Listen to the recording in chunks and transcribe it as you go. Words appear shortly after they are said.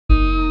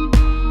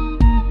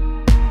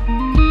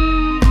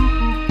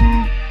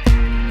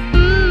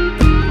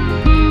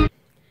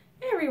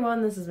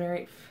everyone, this is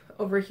Mary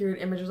over here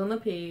at Images on the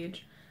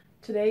Page.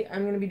 Today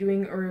I'm going to be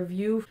doing a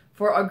review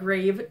for A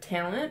Grave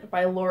Talent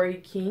by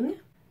Laurie King.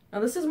 Now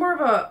this is more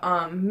of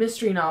a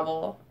mystery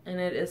novel, and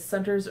it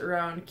centers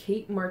around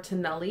Kate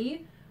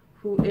Martinelli,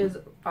 who is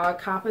a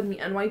cop in the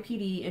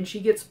NYPD, and she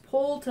gets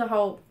pulled to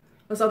help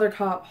this other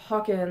cop,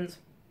 Hawkins,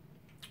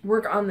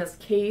 work on this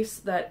case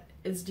that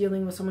is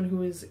dealing with someone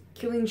who is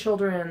killing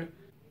children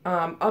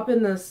up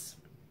in this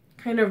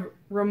kind of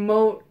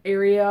remote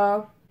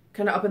area,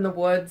 kind of up in the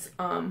woods,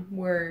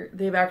 where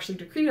they've actually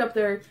decreed up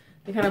there.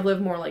 They kind of live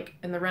more like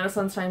in the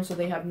Renaissance time, so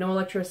they have no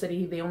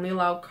electricity. They only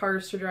allow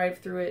cars to drive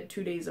through it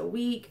 2 days a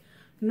week.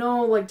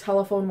 No like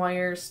telephone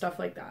wires, stuff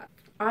like that.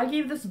 I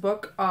gave this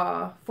book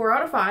 4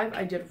 out of 5.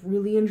 I did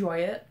really enjoy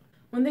it.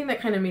 One thing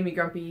that kind of made me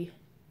grumpy,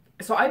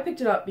 so I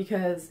picked it up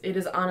because it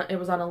was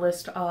on a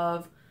list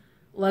of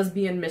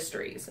lesbian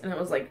mysteries, and it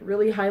was like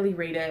really highly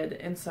rated,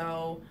 and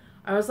so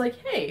I was like,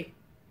 hey,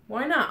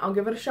 why not? I'll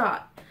give it a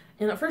shot.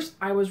 And at first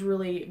I was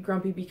really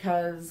grumpy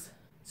because,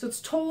 so it's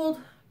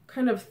told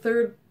kind of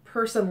third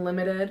person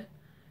limited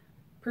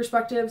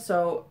perspective,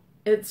 so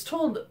it's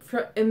told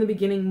in the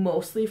beginning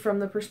mostly from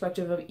the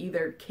perspective of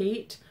either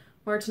Kate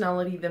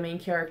Martinelli, the main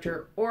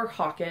character, or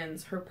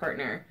Hawkins, her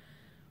partner.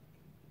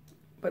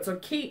 But so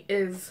Kate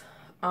is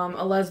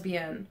a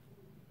lesbian,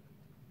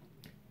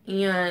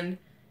 and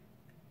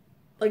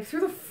like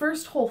through the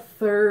first whole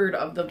third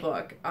of the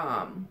book,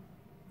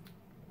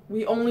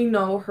 we only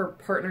know her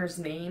partner's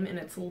name, and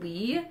it's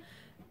Lee,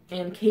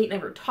 and Kate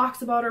never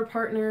talks about her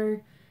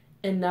partner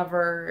and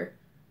never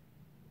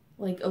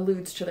like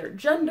alludes to their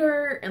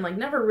gender, and like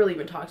never really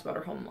even talks about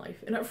her home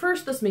life. And at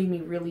first this made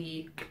me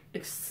really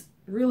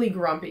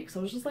grumpy, because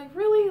I was just like,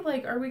 really?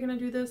 Like, are we gonna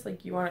do this?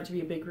 Like, you want it to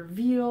be a big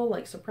reveal,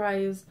 like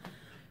surprise?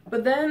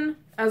 But then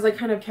as I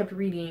kind of kept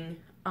reading,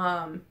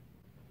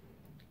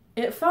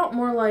 it felt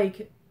more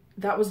like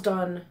that was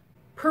done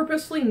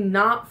purposely,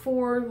 not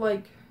for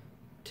like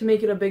to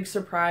make it a big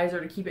surprise or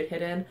to keep it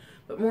hidden,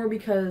 but more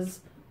because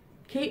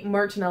Kate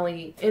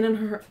Martinelli, in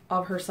and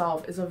of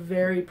herself, is a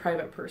very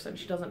private person.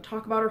 She doesn't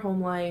talk about her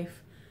home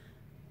life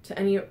to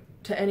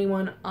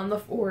anyone on the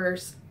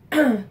force.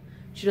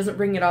 She doesn't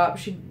bring it up.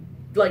 She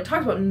like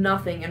talks about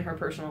nothing in her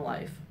personal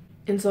life.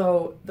 And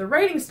so the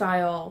writing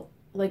style,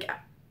 like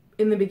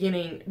in the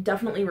beginning,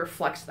 definitely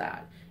reflects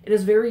that. It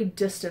is very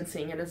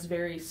distancing, it is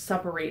very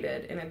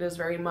separated, and it is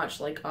very much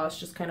like us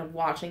just kind of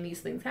watching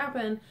these things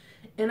happen.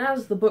 And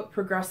as the book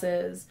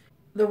progresses,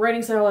 the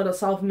writing style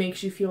itself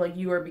makes you feel like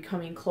you are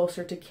becoming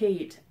closer to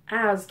Kate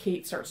as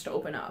Kate starts to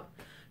open up.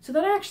 So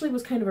that actually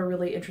was kind of a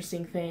really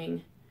interesting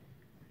thing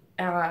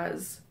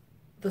as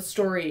the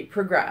story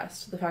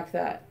progressed, the fact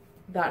that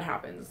that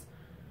happens,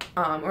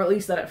 or at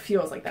least that it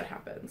feels like that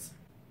happens.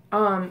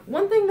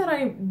 One thing that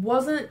I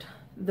wasn't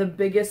the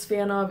biggest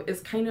fan of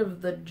is kind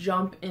of the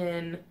jump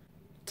in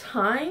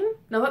time.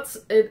 Now that's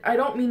it. I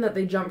don't mean that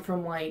they jump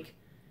from like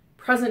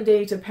present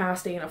day to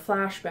past day in a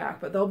flashback,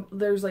 but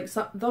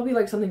there'll be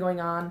like something going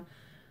on.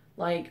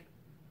 Like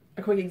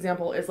a quick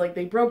example is like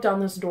they broke down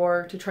this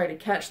door to try to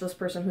catch this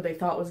person who they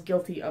thought was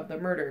guilty of the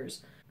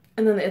murders,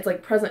 and then it's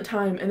like present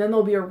time, and then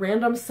there'll be a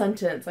random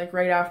sentence like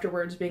right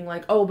afterwards being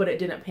like, oh, but it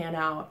didn't pan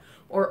out,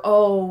 or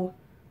oh,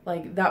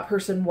 like that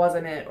person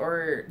wasn't it,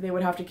 or they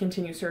would have to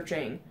continue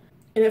searching.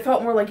 And it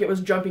felt more like it was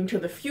jumping to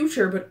the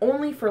future, but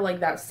only for like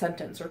that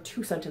sentence or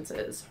 2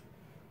 sentences.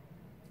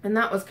 And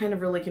that was kind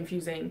of really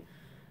confusing,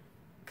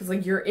 because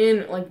like you're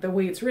in, like the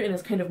way it's written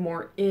is kind of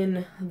more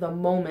in the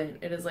moment.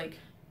 It is like,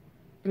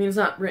 I mean, it's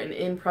not written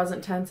in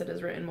present tense, it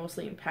is written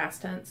mostly in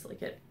past tense,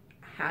 like it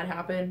had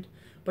happened,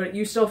 but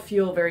you still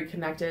feel very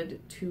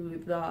connected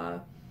to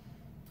the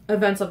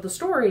events of the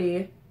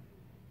story.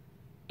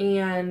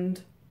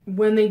 And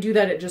when they do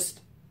that,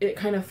 it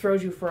kind of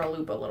throws you for a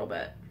loop a little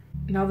bit.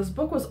 Now this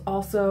book was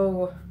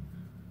also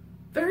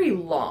very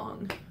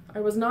long. I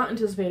was not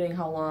anticipating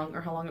how long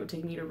it would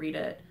take me to read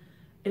it.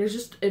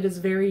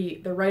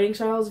 The writing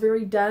style is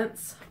very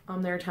dense.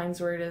 There are times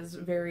where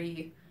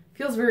it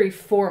feels very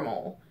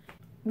formal.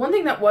 One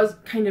thing that was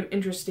kind of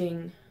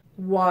interesting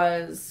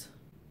was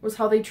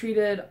how they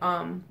treated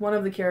one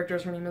of the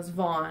characters. Her name is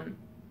Vaughn.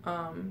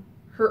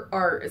 Her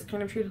art is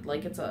kind of treated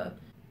like it's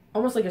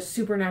almost like a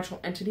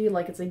supernatural entity,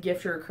 like it's a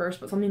gift or a curse,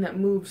 but something that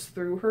moves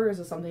through her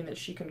is something that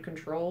she can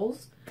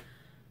controls.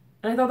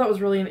 And I thought that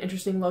was really an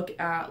interesting look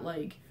at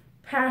like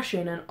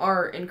passion and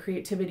art and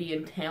creativity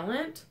and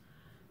talent,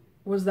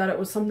 was that it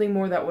was something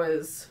more that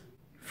was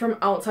from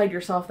outside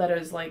yourself, that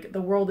is like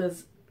the world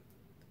is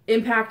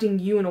impacting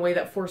you in a way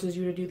that forces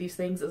you to do these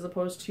things, as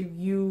opposed to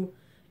you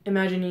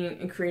imagining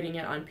and creating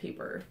it on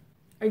paper.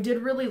 I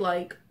did really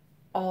like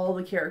all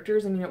the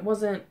characters. I mean,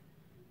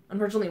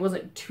 unfortunately, it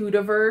wasn't too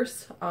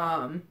diverse.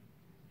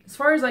 As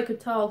far as I could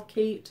tell,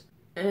 Kate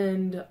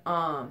and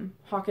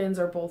Hawkins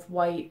are both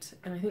white,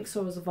 and I think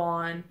so is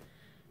Vaughn.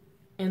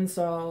 And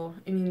so,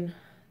 I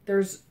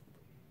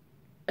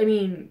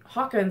mean,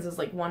 Hawkins is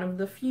like one of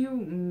the few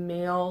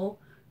male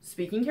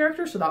speaking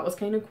characters, so that was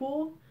kind of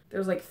cool.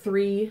 There's like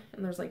 3,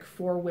 and there's like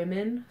 4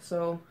 women,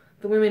 so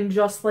the women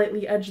just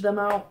slightly edge them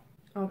out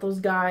those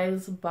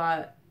guys,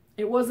 but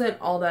it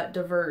wasn't all that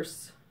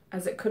diverse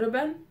as it could have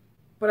been.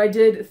 But I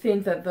did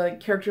think that the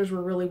characters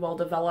were really well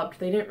developed.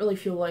 They didn't really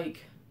feel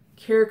like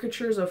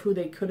caricatures of who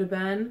they could have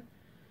been.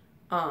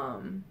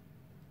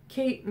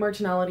 Kate, I'm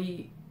just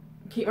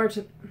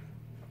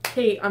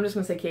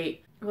gonna say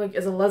Kate, like,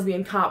 is a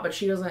lesbian cop, but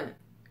she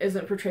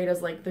isn't portrayed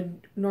as like the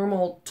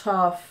normal,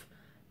 tough,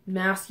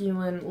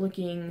 masculine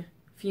looking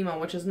female,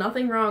 which is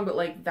nothing wrong, but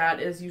like that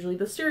is usually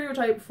the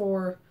stereotype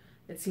for,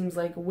 it seems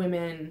like,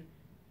 women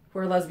who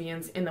are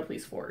lesbians in the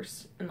police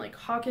force. And like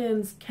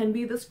Hawkins can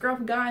be this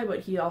gruff guy,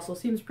 but he also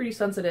seems pretty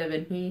sensitive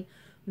and he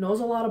knows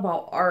a lot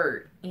about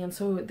art. And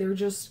so they're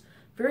just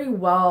very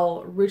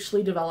well,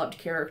 richly developed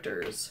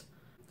characters.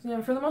 So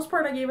yeah, for the most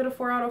part I gave it a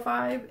 4 out of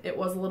 5. It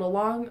was a little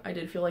long. I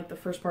did feel like the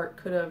first part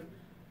could have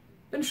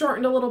been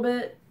shortened a little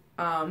bit,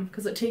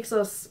 because it takes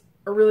us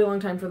a really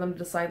long time for them to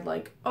decide,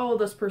 like, oh,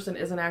 this person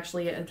isn't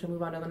actually it, and to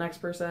move on to the next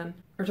person,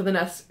 or to the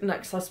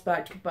next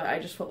suspect. But I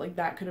just felt like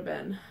that could have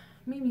been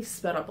maybe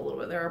sped up a little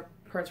bit. There are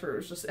parts where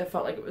it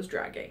felt like it was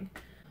dragging.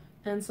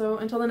 And so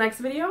until the next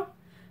video,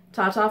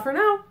 ta-ta for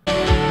now!